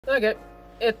Okay,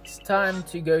 it's time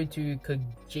to go to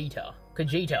Vegeta.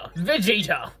 Kogito?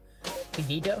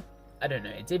 I don't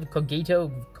know, it's either Cogito or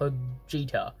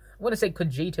Cogita. I want to say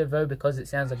Cogita though because it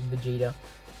sounds like Vegeta.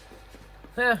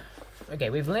 Okay,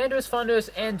 we've Landorus,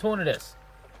 Fundus, and Tornadus.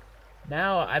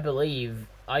 Now, I believe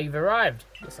I've arrived.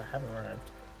 Yes, I have arrived.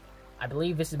 I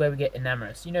believe this is where we get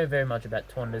Enamorus. You know very much about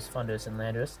Tornadus, Fundus, and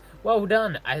Landorus. Well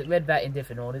done. I read that in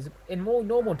different orders. In more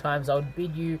normal times, I would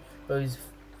bid you those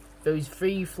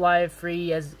free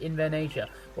as in their nature,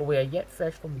 but we are yet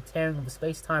fresh from the tearing of the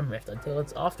space-time rift until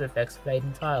its after effects fade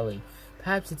entirely.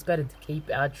 Perhaps it's better to keep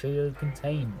our trio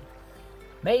contained.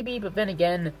 Maybe, but then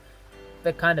again,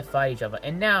 they kind of fight each other.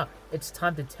 And now, it's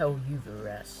time to tell you the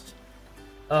rest.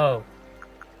 Oh,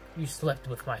 you slept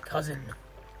with my cousin.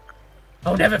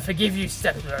 I'll never forgive you,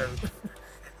 Stepbro.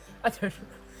 I don't.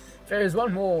 There is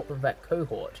one more of that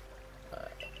cohort.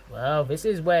 Well, this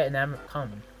is where Enamorus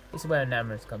comes. This is where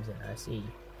Enamorus comes in. I see.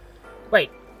 Wait.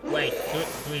 Do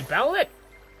we battle it?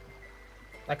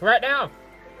 Like right now?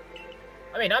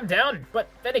 I mean, I'm down, but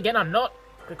then again, I'm not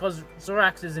because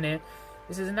Zorax isn't here.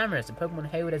 This is Enamorus, a Pokemon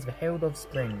hailed as the Herald of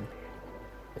Spring.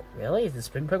 Really? Is the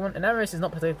Spring Pokemon? Enamorus is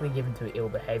not particularly given to ill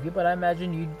behavior, but I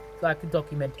imagine you'd like to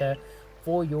document her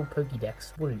for your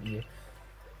Pokédex, wouldn't you?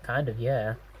 Kind of,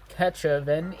 yeah. Catch her,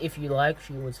 then, if you like.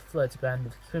 She always floats around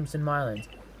with Crimson Mylands.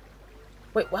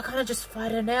 Wait, why can't I just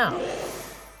fight her now?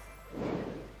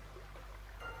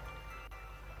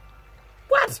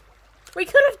 What? We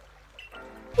could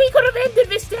have ended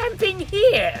this damn thing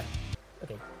here!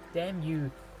 Okay, damn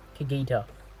you, Kogita.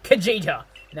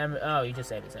 Oh, you just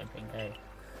say the same thing, hey.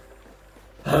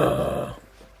 No,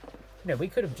 we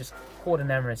could have just caught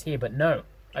Enamorus here, but no.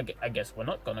 I guess we're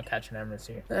not gonna catch Enamorus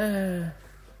here.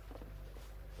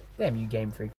 Damn you,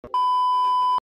 Game Freak.